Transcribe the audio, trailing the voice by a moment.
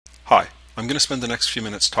I'm going to spend the next few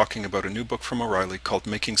minutes talking about a new book from O'Reilly called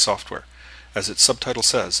Making Software. As its subtitle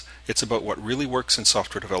says, it's about what really works in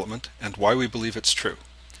software development and why we believe it's true.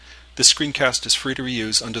 This screencast is free to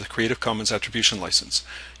reuse under the Creative Commons Attribution License.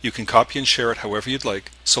 You can copy and share it however you'd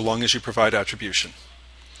like, so long as you provide attribution.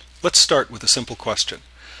 Let's start with a simple question.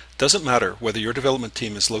 Does it matter whether your development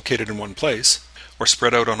team is located in one place or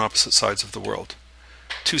spread out on opposite sides of the world?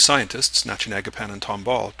 Two scientists, Nachi Nagapan and Tom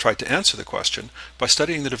Ball, tried to answer the question by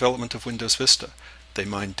studying the development of Windows Vista. They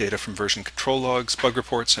mined data from version control logs, bug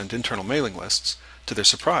reports, and internal mailing lists. To their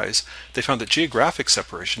surprise, they found that geographic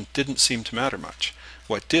separation didn't seem to matter much.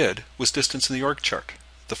 What did was distance in the org chart.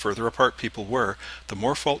 The further apart people were, the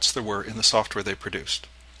more faults there were in the software they produced.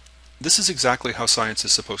 This is exactly how science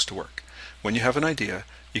is supposed to work. When you have an idea,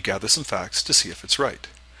 you gather some facts to see if it's right.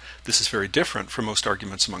 This is very different from most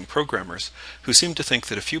arguments among programmers, who seem to think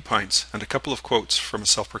that a few pints and a couple of quotes from a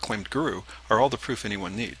self-proclaimed guru are all the proof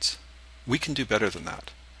anyone needs. We can do better than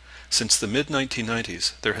that. Since the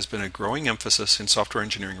mid-1990s, there has been a growing emphasis in software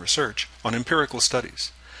engineering research on empirical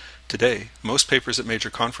studies. Today, most papers at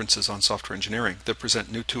major conferences on software engineering that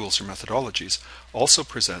present new tools or methodologies also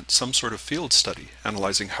present some sort of field study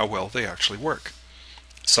analyzing how well they actually work.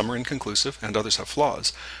 Some are inconclusive and others have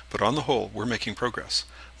flaws, but on the whole, we're making progress.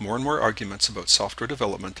 More and more arguments about software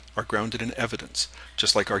development are grounded in evidence,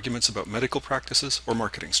 just like arguments about medical practices or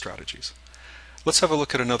marketing strategies. Let's have a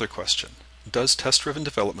look at another question. Does test-driven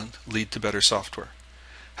development lead to better software?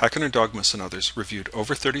 Hacken Dogmas and others reviewed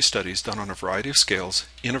over 30 studies done on a variety of scales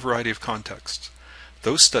in a variety of contexts.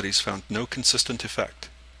 Those studies found no consistent effect.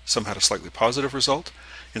 Some had a slightly positive result,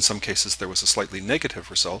 in some cases there was a slightly negative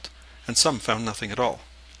result, and some found nothing at all.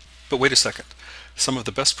 But wait a second. Some of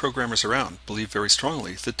the best programmers around believe very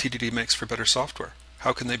strongly that TDD makes for better software.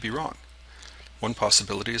 How can they be wrong? One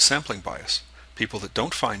possibility is sampling bias. People that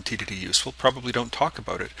don't find TDD useful probably don't talk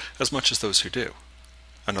about it as much as those who do.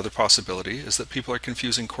 Another possibility is that people are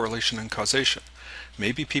confusing correlation and causation.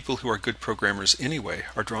 Maybe people who are good programmers anyway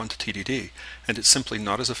are drawn to TDD, and it's simply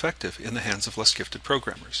not as effective in the hands of less gifted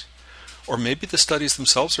programmers. Or maybe the studies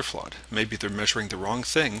themselves are flawed. Maybe they're measuring the wrong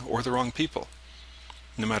thing or the wrong people.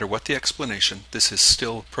 No matter what the explanation, this is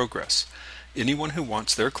still progress. Anyone who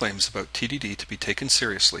wants their claims about TDD to be taken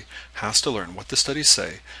seriously has to learn what the studies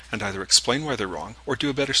say and either explain why they're wrong or do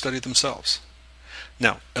a better study themselves.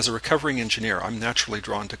 Now, as a recovering engineer, I'm naturally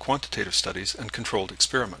drawn to quantitative studies and controlled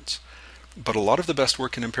experiments. But a lot of the best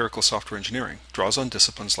work in empirical software engineering draws on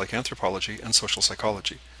disciplines like anthropology and social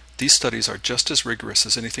psychology. These studies are just as rigorous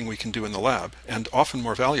as anything we can do in the lab, and often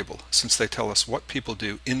more valuable, since they tell us what people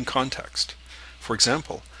do in context. For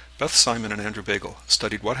example, Beth Simon and Andrew Bagel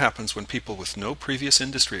studied what happens when people with no previous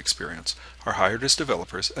industry experience are hired as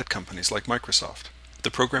developers at companies like Microsoft. The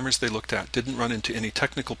programmers they looked at didn't run into any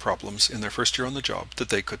technical problems in their first year on the job that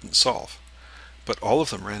they couldn't solve. But all of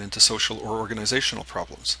them ran into social or organizational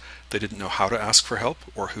problems. They didn't know how to ask for help,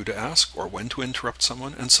 or who to ask, or when to interrupt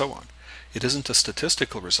someone, and so on. It isn't a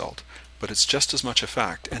statistical result, but it's just as much a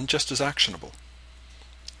fact and just as actionable.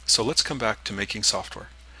 So let's come back to making software.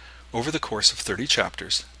 Over the course of 30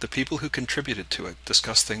 chapters, the people who contributed to it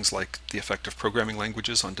discuss things like the effect of programming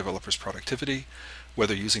languages on developers' productivity,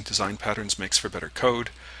 whether using design patterns makes for better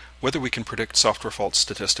code, whether we can predict software faults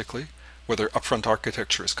statistically, whether upfront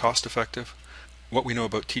architecture is cost-effective, what we know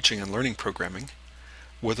about teaching and learning programming,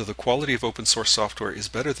 whether the quality of open source software is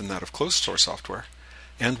better than that of closed source software,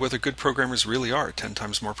 and whether good programmers really are 10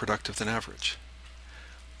 times more productive than average.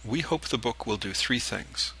 We hope the book will do 3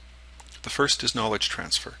 things. The first is knowledge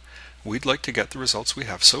transfer. We'd like to get the results we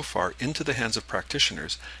have so far into the hands of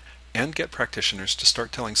practitioners and get practitioners to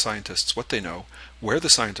start telling scientists what they know, where the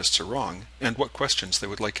scientists are wrong, and what questions they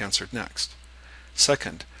would like answered next.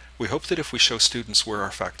 Second, we hope that if we show students where our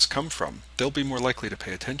facts come from, they'll be more likely to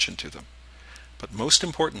pay attention to them. But most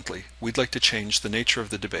importantly, we'd like to change the nature of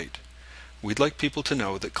the debate. We'd like people to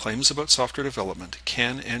know that claims about software development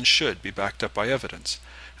can and should be backed up by evidence,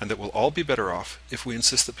 and that we'll all be better off if we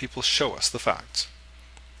insist that people show us the facts.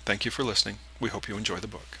 Thank you for listening. We hope you enjoy the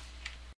book.